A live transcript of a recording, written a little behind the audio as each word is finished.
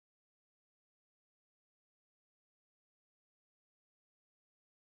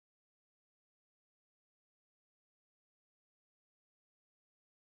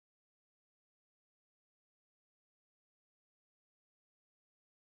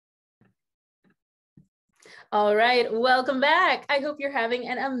All right, welcome back. I hope you're having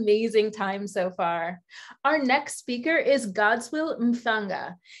an amazing time so far. Our next speaker is Godswill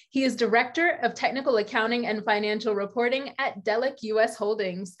Mhlanga. He is Director of Technical Accounting and Financial Reporting at Delek US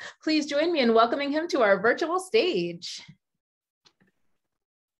Holdings. Please join me in welcoming him to our virtual stage.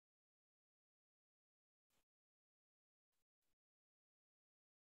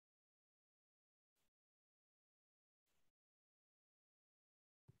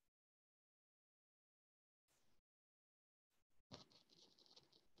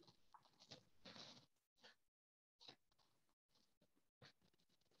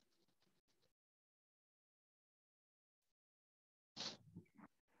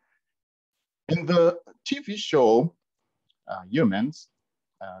 In the TV show, Humans,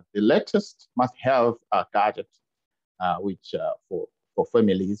 the latest must-have gadget, which for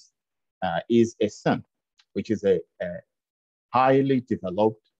families is a son, which is a highly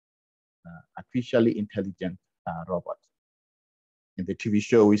developed, artificially intelligent robot. In the TV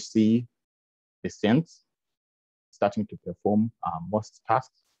show, we see the sense starting to perform most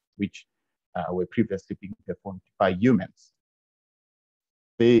tasks which were previously being performed by humans.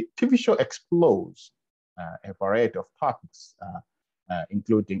 The TV show explores a variety of topics,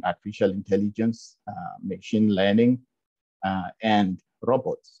 including artificial intelligence, machine learning, and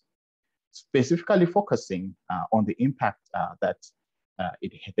robots, specifically focusing on the impact that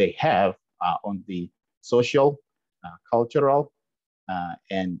they have on the social, cultural,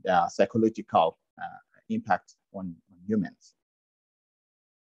 and psychological impact on humans.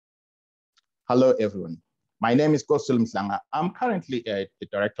 Hello, everyone. My name is Godswill Mhlanga. I'm currently the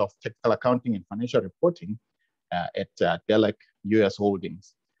Director of Technical Accounting and Financial Reporting at Delek US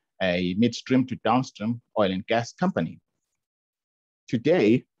Holdings, a midstream to downstream oil and gas company.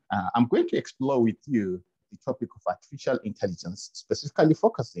 Today, I'm going to explore with you the topic of artificial intelligence, specifically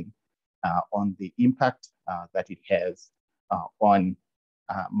focusing on the impact that it has on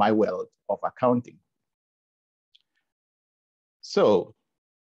my world of accounting. So,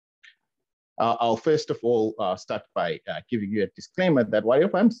 I'll first of all start by giving you a disclaimer that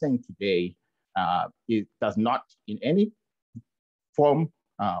whatever I'm saying today, it does not in any form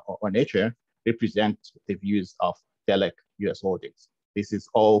or nature represent the views of Delek US Holdings. This is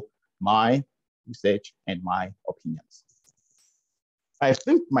all my research and my opinions. I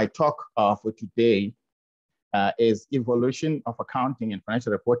think my talk for today is evolution of accounting and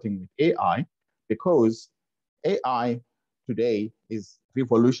financial reporting with AI, because AI today is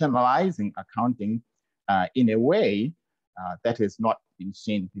revolutionizing accounting in a way that has not been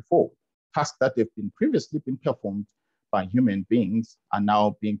seen before. Tasks that have been previously been performed by human beings are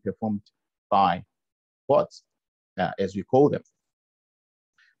now being performed by bots, as we call them.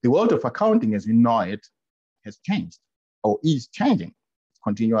 The world of accounting as we know it has changed, or is changing. It's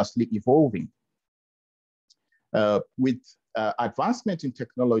continuously evolving. With advancement in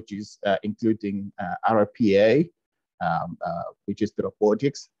technologies, including RPA, which is the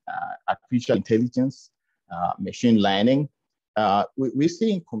robotics, artificial intelligence, machine learning. We're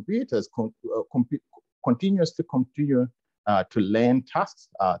seeing computers continuously continue to learn tasks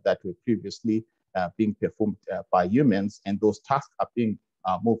that were previously being performed by humans, and those tasks are being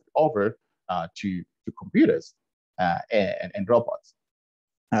moved over to computers and robots.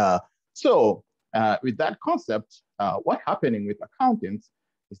 So with that concept, what's happening with accountants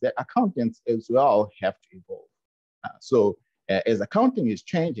is that accountants as well have to evolve. So as accounting is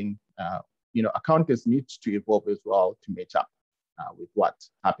changing, accountants need to evolve as well to match up with what's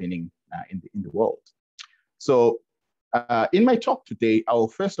happening in the world. So in my talk today, I will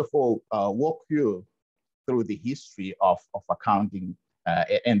first of all walk you through the history of accounting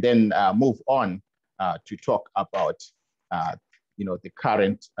and then move on to talk about the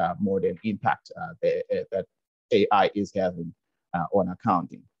current modern impact that AI is having on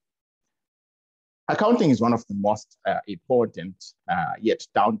accounting. Accounting is one of the most important yet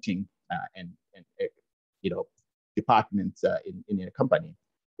daunting departments in a company.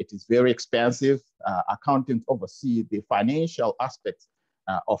 It is very expensive. Accountants oversee the financial aspects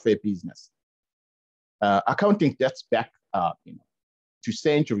of a business. Accounting dates back, to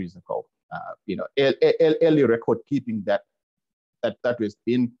centuries ago. Early record keeping that has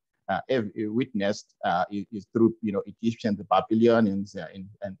been witnessed is through Egyptians, the Babylonians in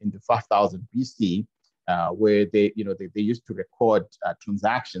the 5000 BC, where they used to record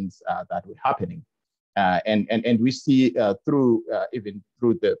transactions that were happening, and we see even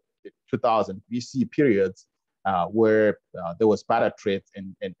through the 2000 BC periods where there was barter trade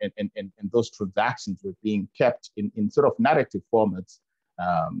and those transactions were being kept in sort of narrative formats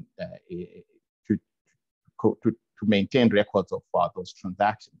to maintain records of those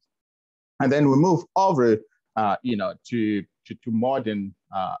transactions. And then we move over to modern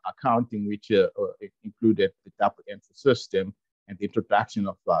accounting, which included the double entry system and the introduction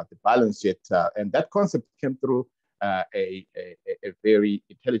of the balance sheet. And that concept came through a very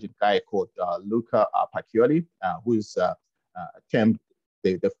intelligent guy called Luca Pacioli, who's termed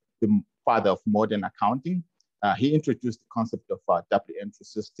the father of modern accounting. He introduced the concept of double entry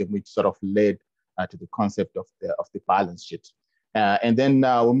system, which sort of led to the concept of the balance sheet. And then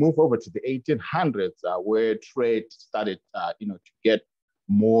we move over to the 1800s, where trade started, to get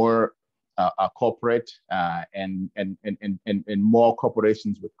more corporate, and more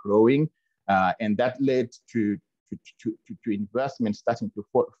corporations were growing, and that led to investment starting to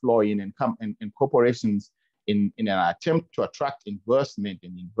flow in, and corporations in an attempt to attract investment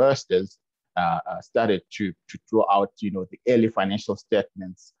and investors started to draw out, the early financial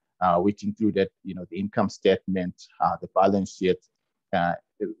statements, which included, the income statement, the balance sheet,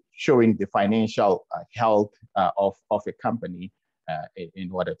 showing the financial health of a company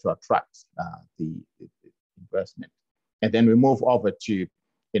in order to attract the investment. And then we move over to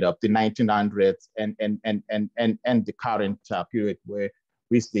the 1900s and the current period, where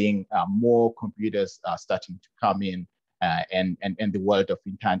we're seeing more computers starting to come in, and the world of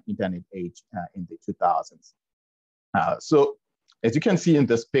internet age in the 2000s. So as you can see in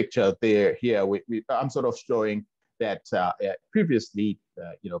this picture there, here, I'm sort of showing that previously,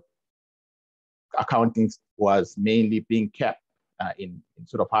 accounting was mainly being kept in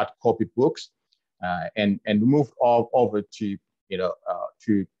sort of hard copy books, and we moved all over to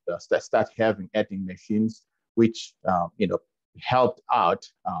start adding machines, which helped out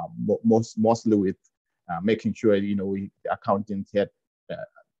mostly with making sure the accountants had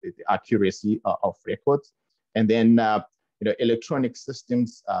the accuracy of records. And then electronic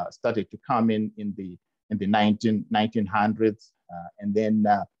systems started to come in the 1900s, and then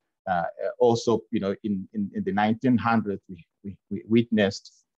also in the 1900s we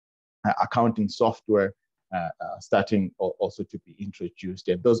witnessed accounting software starting also to be introduced,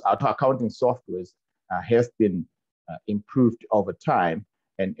 and those accounting softwares have been improved over time.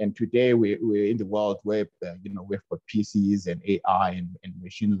 And today we're in the world where we've got PCs and AI and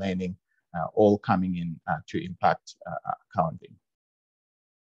machine learning all coming in to impact accounting.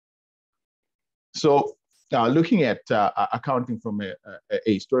 So looking at accounting from a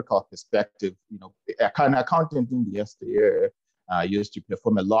historical perspective, an accountant in the yesteryear used to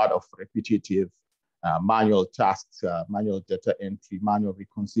perform a lot of repetitive manual tasks, manual data entry, manual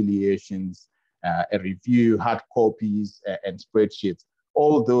reconciliations, a review, hard copies, and spreadsheets.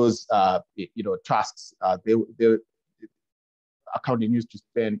 All those tasks, accounting used to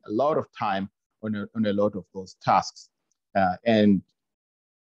spend a lot of time on a lot of those tasks, and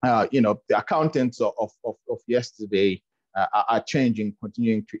the accountants of yesterday are changing,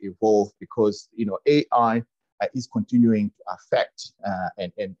 continuing to evolve, because AI is continuing to affect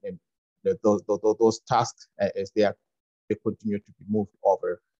and those tasks as they continue to be moved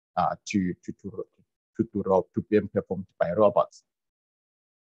over to being performed by robots.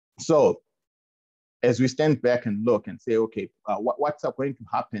 So as we stand back and look and say, okay, what's going to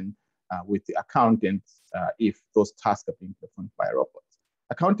happen with the accountants if those tasks are being performed by robots?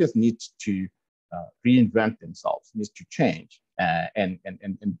 Accountants need to reinvent themselves, need to change and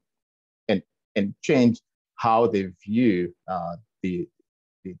change how they view the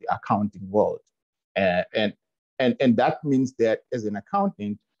accounting world, and that means that as an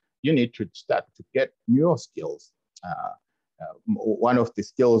accountant, you need to start to get new skills. One of the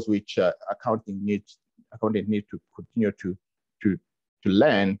skills which accountants need to continue to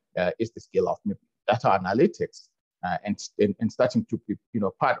learn is the skill of data analytics, and starting to be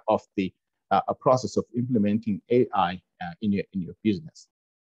part of the a process of implementing AI in your business.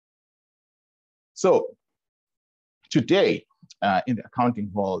 So today in the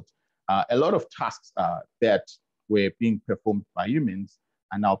accounting world, a lot of tasks that were being performed by humans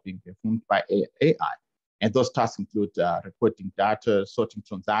are now being performed by AI. And those tasks include reporting data, sorting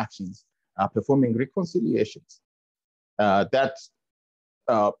transactions, performing reconciliations. That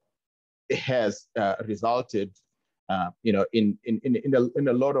has resulted in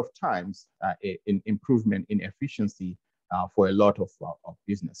a lot of times in improvement in efficiency for a lot of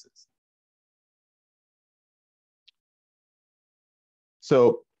businesses.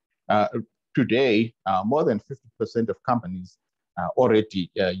 So today, more than 50% of companies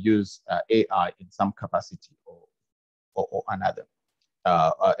already use AI in some capacity or another.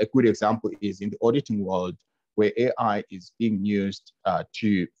 A good example is in the auditing world, where AI is being used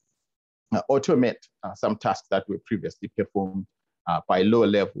to automate some tasks that were previously performed by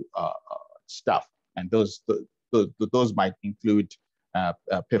lower-level staff, and those might include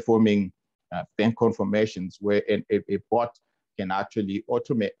performing bank confirmations, where a bot can actually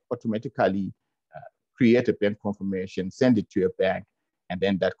automatically create a bank confirmation, send it to a bank, and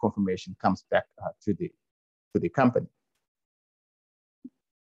then that confirmation comes back to the company.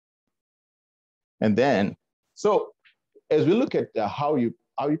 And then, so as we look at how you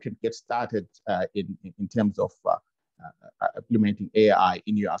can get started in terms of implementing AI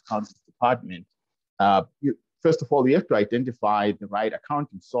in your accounting department, first of all, you have to identify the right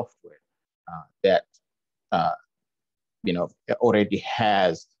accounting software that already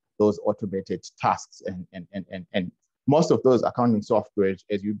has those automated tasks, and most of those accounting softwares,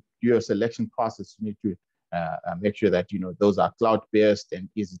 as you do your selection process, you need to make sure that those are cloud-based and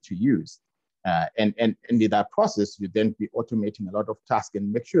easy to use. And in that process, you then be automating a lot of tasks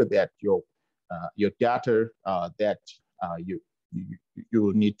and make sure that your data that you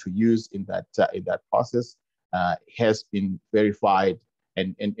will need to use in that process has been verified,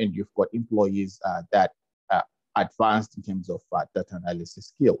 and you've got employees that are advanced in terms of data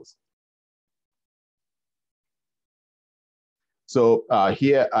analysis skills. So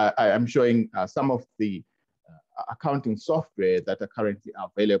here I am showing some of the accounting software that are currently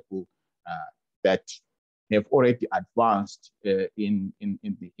available that have already advanced in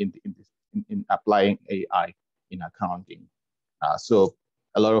applying AI in accounting. So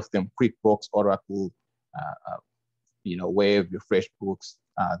a lot of them, QuickBooks, Oracle, Wave, your FreshBooks,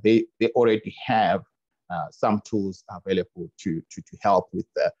 they already have some tools available to help with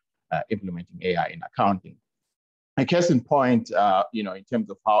implementing AI in accounting. A case in point, in terms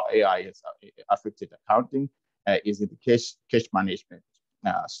of how AI has affected accounting, is in the cash management.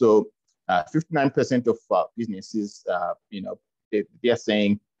 So 59% of businesses, they are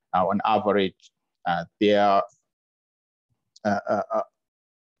saying on average, their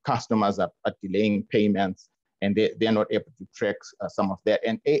customers are delaying payments, and they're not able to track some of that.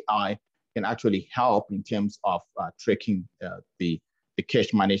 And AI can actually help in terms of tracking the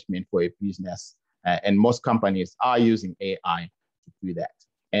cash management for a business. And most companies are using AI to do that.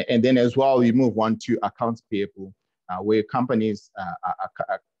 And then as well, we move on to accounts payable, where companies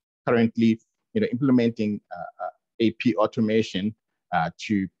are currently implementing AP automation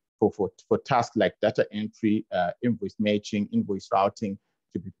for tasks like data entry, invoice matching, invoice routing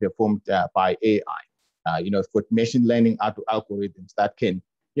to be performed by AI. For machine learning algorithms that can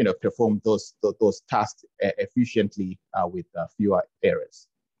perform those tasks efficiently with fewer errors.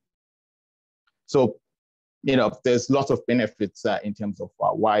 So, there's lots of benefits in terms of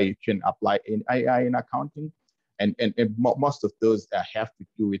why you can apply AI in accounting. And most of those have to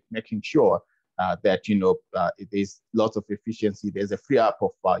do with making sure that, there's lots of efficiency. There's a free up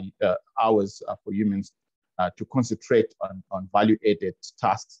of hours for humans to concentrate on value-added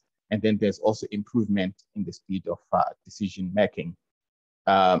tasks. And then there's also improvement in the speed of decision making.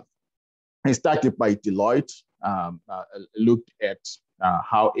 I started by Deloitte, looked at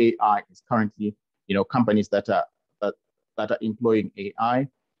how AI is currently, companies that are employing AI,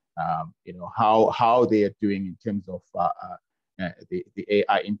 how they are doing in terms of the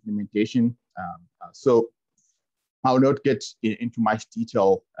AI implementation. So I'll not get into much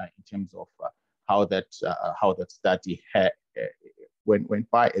detail in terms of how that study went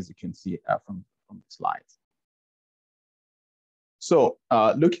by, as you can see from the slides. So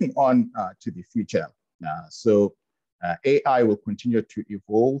looking on to the future, AI will continue to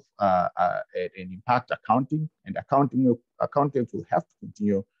evolve and impact accounting, and accountants will have to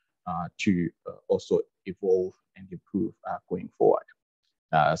continue to also evolve and improve going forward.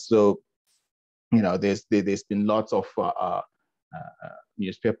 There's been lots of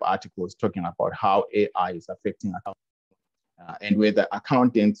newspaper articles talking about how AI is affecting accounting and whether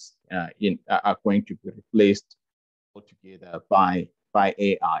accountants are going to be replaced altogether by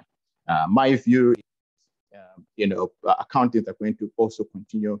AI. My view is, accountants are going to also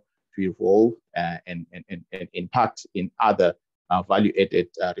continue to evolve and impact in other value-added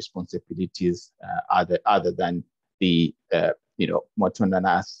responsibilities other than the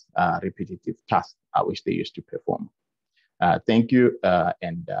monotonous repetitive tasks which they used to perform. Thank you,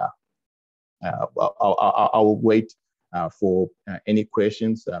 and I will wait for any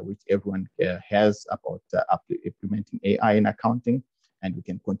questions which everyone has about implementing AI in accounting, and we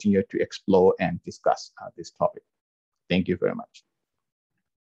can continue to explore and discuss this topic. Thank you very much.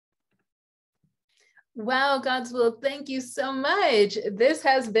 Wow, Godswill, thank you so much. This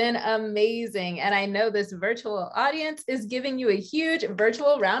has been amazing. And I know this virtual audience is giving you a huge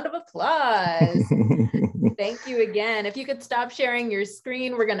virtual round of applause. Thank you again. If you could stop sharing your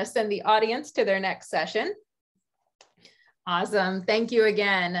screen, we're going to send the audience to their next session. Awesome. Thank you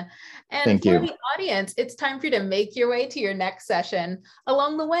again. And Thank for you. the audience, it's time for you to make your way to your next session.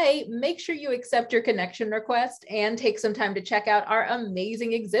 Along the way, make sure you accept your connection request and take some time to check out our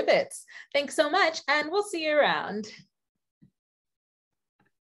amazing exhibits. Thanks so much, and we'll see you around.